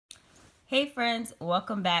Hey friends,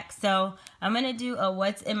 welcome back. So I'm going to do a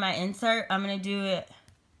what's in my insert. I'm going to do it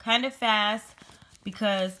kind of fast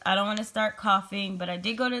because I don't want to start coughing, but I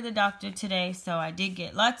did go to the doctor today, so I did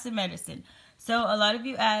get lots of medicine. So a lot of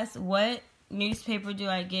you asked, what newspaper do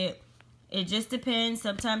I get? It just depends.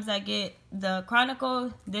 Sometimes I get the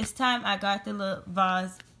Chronicle. This time I got the Le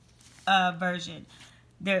Vase version.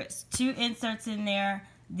 There's 2 inserts in there.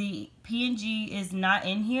 The P&G is not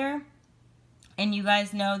in here. And you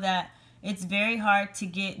guys know that it's very hard to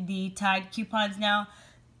get the Tide coupons now.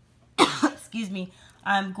 Excuse me.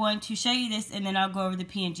 I'm going to show you this and then I'll go over the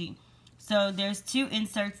P&G. So there's 2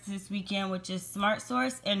 inserts this weekend, which is Smart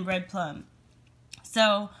Source and Red Plum.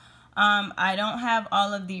 So I don't have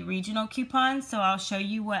all of the regional coupons, so I'll show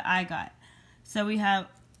you what I got. So we have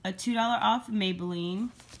a $2 off Maybelline,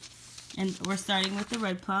 and we're starting with the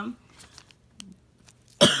Red Plum.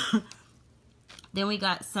 Then we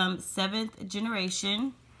got some 7th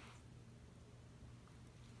Generation,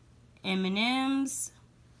 M&M's,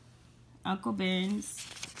 Uncle Ben's,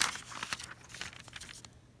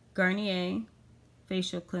 Garnier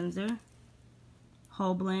Facial Cleanser,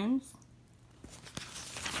 Whole Blends,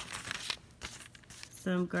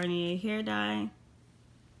 some Garnier Hair Dye,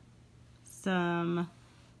 some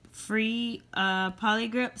free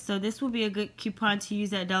Polygrip. So this will be a good coupon to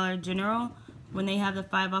use at Dollar General when they have the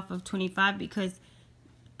 5 off of 25, because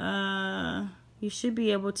you should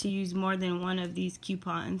be able to use more than one of these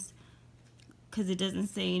coupons, because it doesn't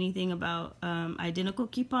say anything about identical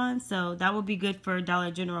coupons. So that will be good for Dollar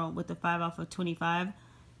General with the 5 off of 25.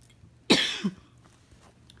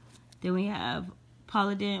 Then we have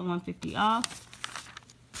Polident 150 off,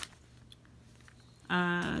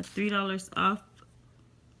 $3 off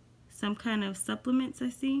some kind of supplements, I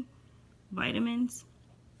see, vitamins.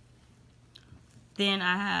 Then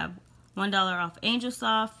I have $1 off Angel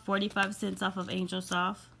Soft, 45 cents off of Angel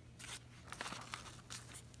Soft.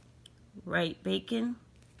 Right Bacon,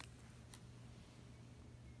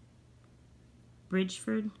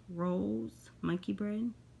 Bridgeford Rolls, Monkey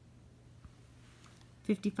Bread,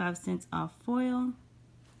 55 cents off foil.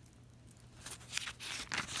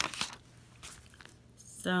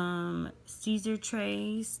 Some Caesar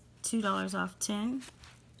trays, $2 off 10.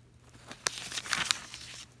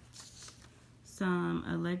 Some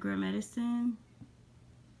Allegra Medicine,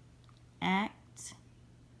 Act,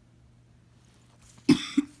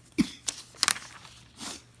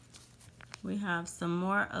 we have some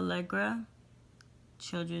more Allegra,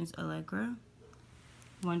 Children's Allegra,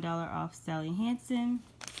 $1 off Sally Hansen,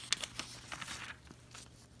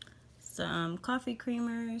 some coffee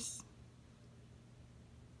creamers,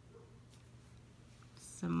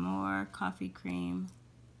 some more coffee cream,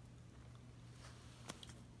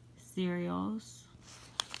 cereals,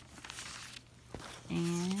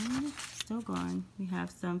 and still going. We have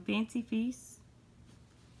some Fancy Feast.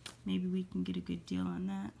 Maybe we can get a good deal on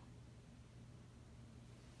that.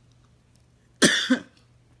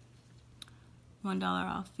 $1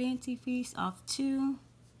 off Fancy Feast, off 2.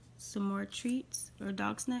 Some more treats or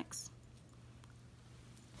dog snacks.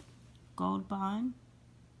 Gold Bond.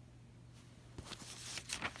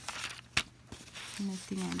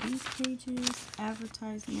 Nothing on these pages.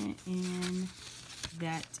 Advertisement, and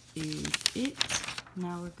that is it.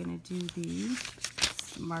 Now we're gonna do the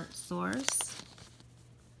Smart Source.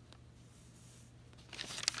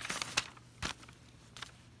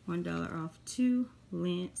 $1 off 2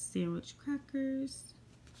 Lance sandwich crackers.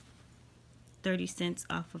 30 cents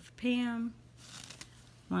off of Pam.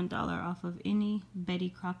 $1 off of any Betty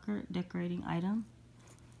Crocker decorating item.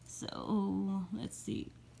 So let's see.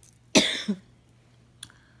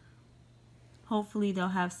 Hopefully they'll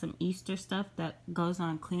have some Easter stuff that goes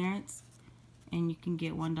on clearance and you can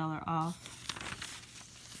get $1 off.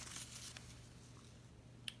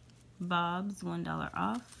 Bob's, $1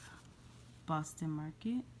 off. Boston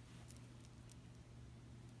Market.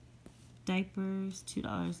 Diapers,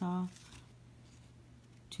 $2 off.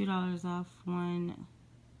 $2 off 1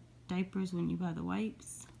 diapers when you buy the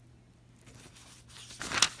wipes.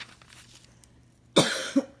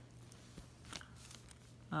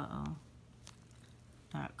 Uh-oh.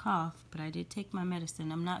 That cough, but I did take my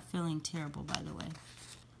medicine. I'm not feeling terrible, by the way.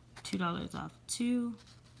 $2 off 2.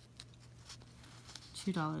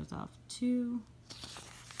 $2 off 2.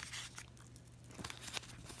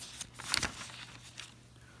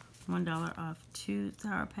 $1 off 2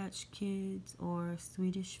 Sour Patch Kids or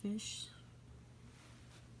Swedish Fish.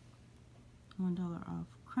 $1 off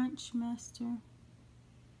Crunch Master.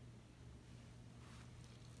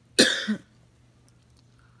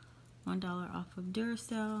 $1 off of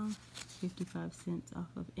Duracell, 55 cents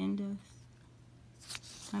off of Indus,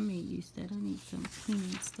 I may use that. I need some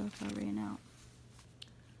cleaning stuff. I ran out.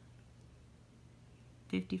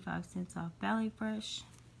 55 cents off Valley Fresh.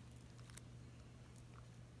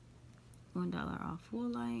 $1 off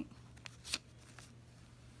Woolite.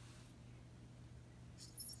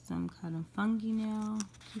 Some kind of fungi nail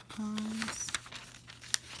coupons.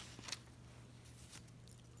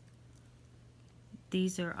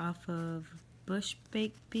 These are off of Bush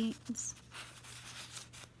Baked Beans.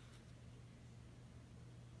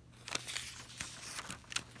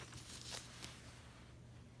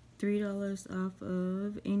 $3 off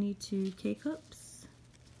of any 2 K-Cups.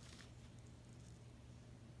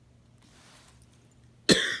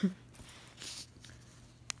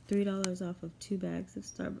 $3 off of 2 bags of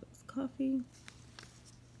Starbucks coffee.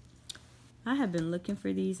 I have been looking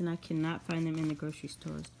for these and I cannot find them in the grocery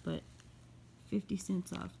stores, but 50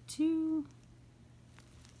 cents off 2.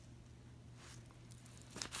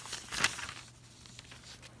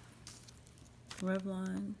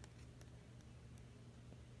 Revlon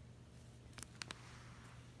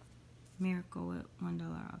Miracle Whip, $1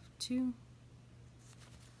 off 2.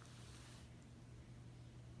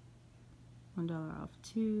 $1 off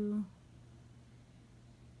 2.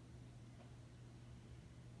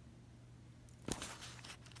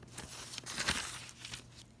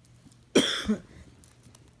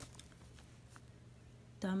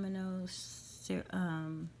 Domino's, what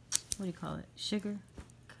do you call it? Sugar.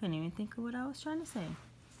 Couldn't even think of what I was trying to say.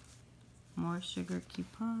 More sugar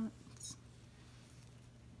coupons.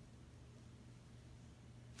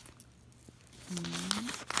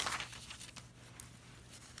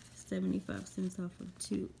 75 cents off of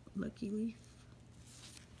 2 Lucky Leaf.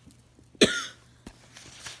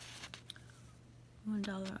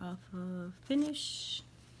 $1 off of Finish.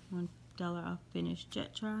 $1 off Finish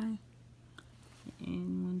Jet Dry.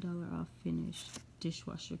 And $1 off Finish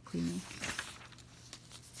Dishwasher Cleaner.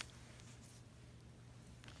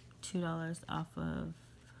 $2 off of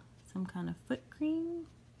some kind of foot cream.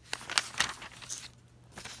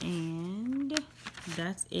 And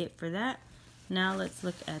that's it for that. Now let's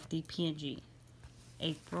look at the P&G.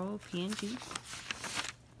 April P&G.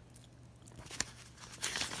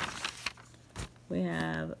 We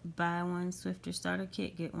have buy 1 Swiffer starter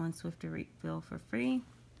kit, get 1 Swiffer refill for free.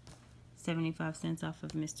 75 cents off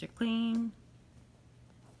of Mr. Clean.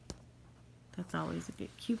 That's always a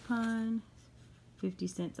good coupon. 50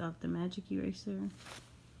 cents off the Magic Eraser.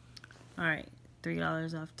 Alright,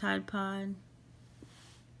 $3 off Tide Pod.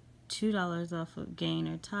 $2 off of Gain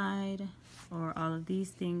or Tide, or all of these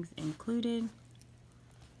things included.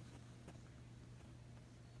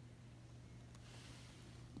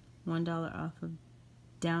 $1 off of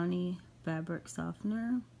Downy Fabric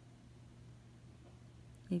Softener.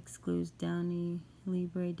 Excludes Downy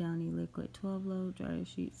Libre, Downy Liquid 12 Low, Dryer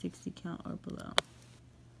Sheet 60 count or below.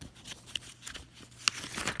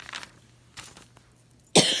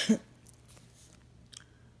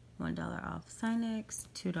 $1 off Sinex,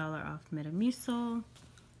 $2 off Metamucil,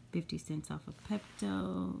 50 cents off of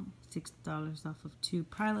Pepto, $6 off of 2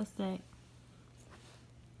 Prilosec,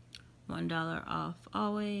 $1 off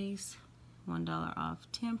Always, $1 off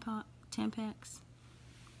Tampax,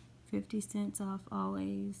 50 cents off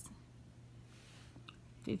Always,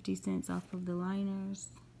 50 cents off of the liners,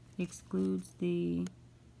 excludes the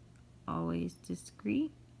Always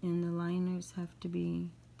Discreet, and the liners have to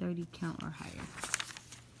be 30 count or higher.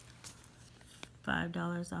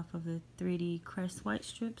 $5 off of the 3D Crest White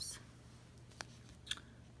Strips,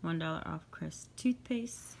 $1 off Crest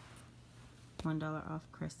Toothpaste, $1 off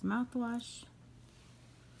Crest Mouthwash,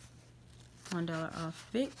 $1 off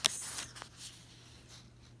Vicks,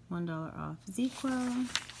 $1 off ZzzQuil,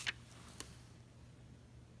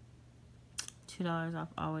 $2 off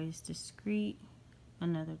Always Discreet,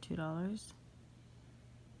 another $2,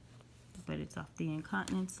 but it's off the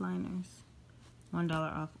incontinence liners. $1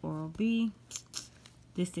 off Oral-B.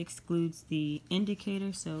 This excludes the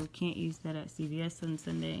indicator, so can't use that at CVS on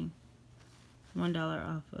Sunday. $1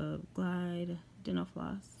 off of Glide Dental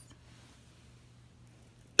Floss.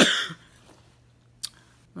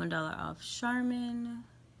 $1 off Charmin.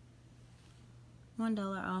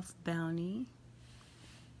 $1 off Bounty.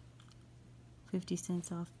 50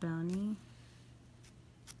 cents off Bounty.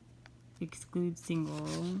 Excludes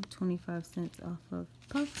single. 25 cents off of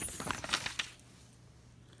Puffs.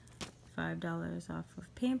 $5 off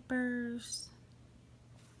of Pampers.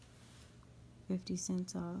 50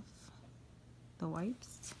 cents off the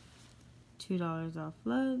wipes. $2 off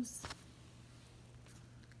Loves.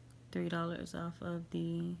 $3 off of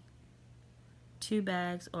the 2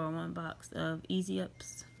 bags or 1 box of Easy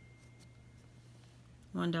Ups.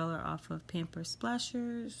 $1 off of Pampers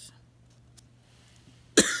Splashers.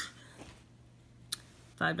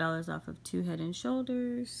 $5 off of 2 Head and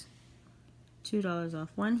Shoulders, $2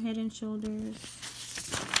 off 1 Head and Shoulders,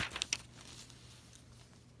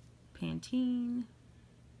 Pantene.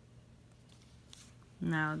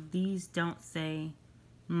 Now these don't say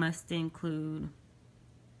must include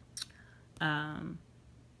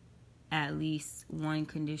at least 1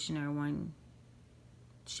 conditioner, 1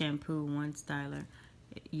 shampoo, 1 styler.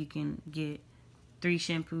 You can get 3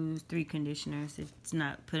 shampoos, 3 conditioners. It's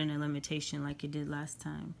not putting a limitation like it did last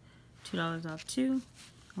time. $2 off 2,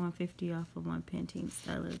 $1.50 off of 1 Pantene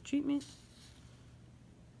styler treatment.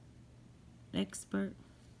 Expert.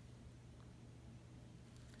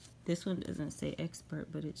 This one doesn't say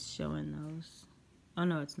expert, but it's showing those. Oh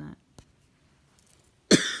no, it's not.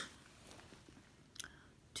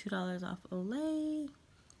 $2 off Olay.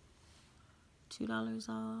 $2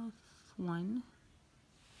 off 1.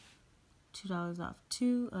 $2 off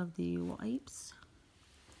 2 of the wipes.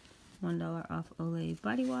 $1 off Olay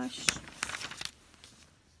body wash.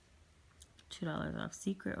 $2 off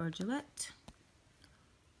Secret or Gillette.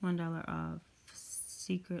 $1 off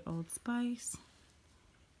Secret Old Spice.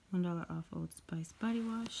 $1 off Old Spice body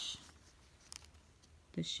wash.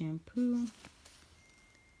 The shampoo.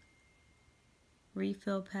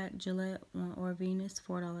 Refill pack Gillette or Venus,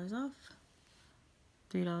 $4 off.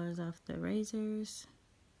 $3 off the razors.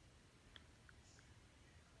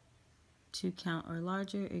 2 count or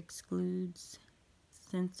larger excludes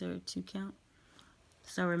sensor 2 count.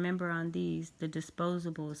 So remember on these, the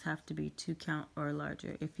disposables have to be 2 count or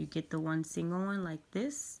larger. If you get the one single one like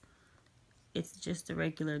this, it's just a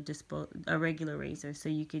regular razor, so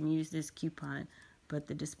you can use this coupon. But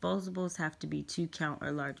the disposables have to be 2 count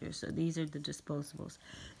or larger. So these are the disposables.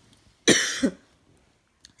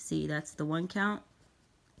 See, that's the 1 count.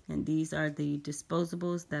 And these are the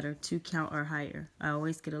disposables that are 2 count or higher. I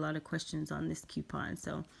always get a lot of questions on this coupon.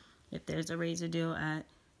 So if there's a razor deal at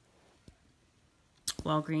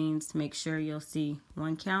Walgreens, make sure you'll see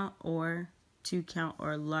 1 count or 2 count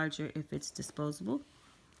or larger if it's disposable.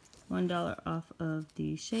 $1 off of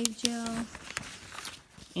the shave gel.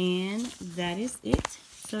 And that is it.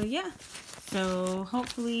 So yeah, so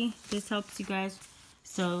hopefully this helps you guys.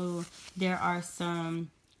 So there are some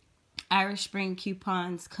Irish Spring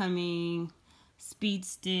coupons coming, Speed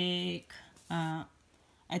Stick, I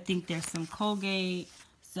think there's some Colgate.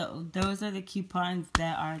 So those are the coupons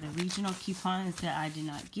that are the regional coupons that I did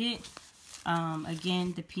not get.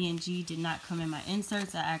 Again, the P&G did not come in my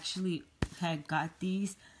inserts. I actually had got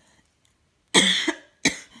these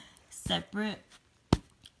separate.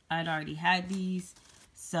 I'd already had these,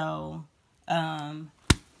 so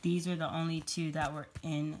these are the only 2 that were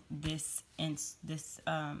in this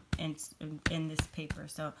paper.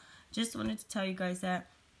 So just wanted to tell you guys that.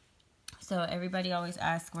 So everybody always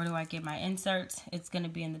asks, where do I get my inserts? It's going to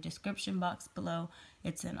be in the description box below.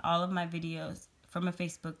 It's in all of my videos from a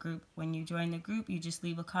Facebook group. When you join the group, you just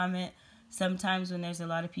leave a comment. Sometimes when there's a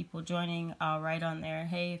lot of people joining, I'll write on there,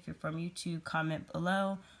 hey, if you're from YouTube, comment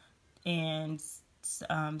below, and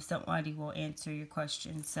somebody will answer your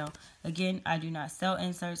question. So again, I do not sell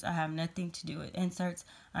inserts. I have nothing to do with inserts.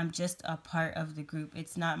 I'm just a part of the group.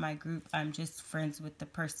 It's not my group. I'm just friends with the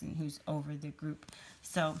person who's over the group.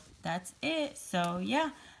 So that's it. So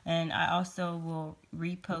yeah, and I also will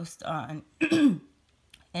repost on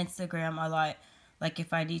Instagram a lot. Like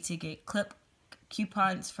if I need to get clip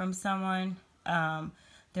coupons from someone,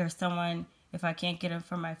 there's someone, if I can't get them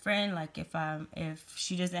from my friend, like if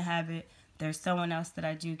she doesn't have it, there's someone else that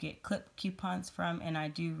I do get clip coupons from, and I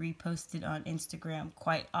do repost it on Instagram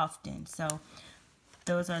quite often. So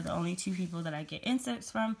those are the only 2 people that I get inserts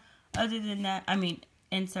from. Other than that, I mean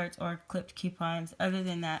inserts or clipped coupons. Other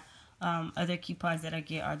than that, other coupons that I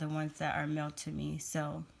get are the ones that are mailed to me.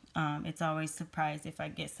 So it's always a surprise if I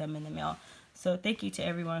get some in the mail. So thank you to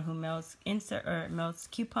everyone who mails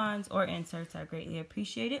coupons or inserts. I greatly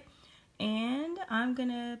appreciate it. And I'm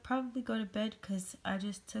gonna probably go to bed because I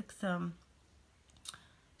just took some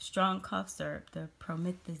strong cough syrup, the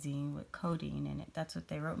promethazine with codeine in it. That's what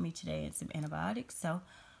they wrote me today, and some antibiotics. So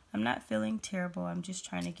I'm not feeling terrible. I'm just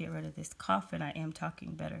trying to get rid of this cough, and I am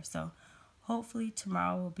talking better. So hopefully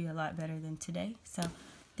tomorrow will be a lot better than today. So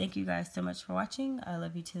thank you guys so much for watching. I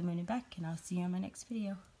love you to the moon and back, and I'll see you in my next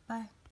video. Bye.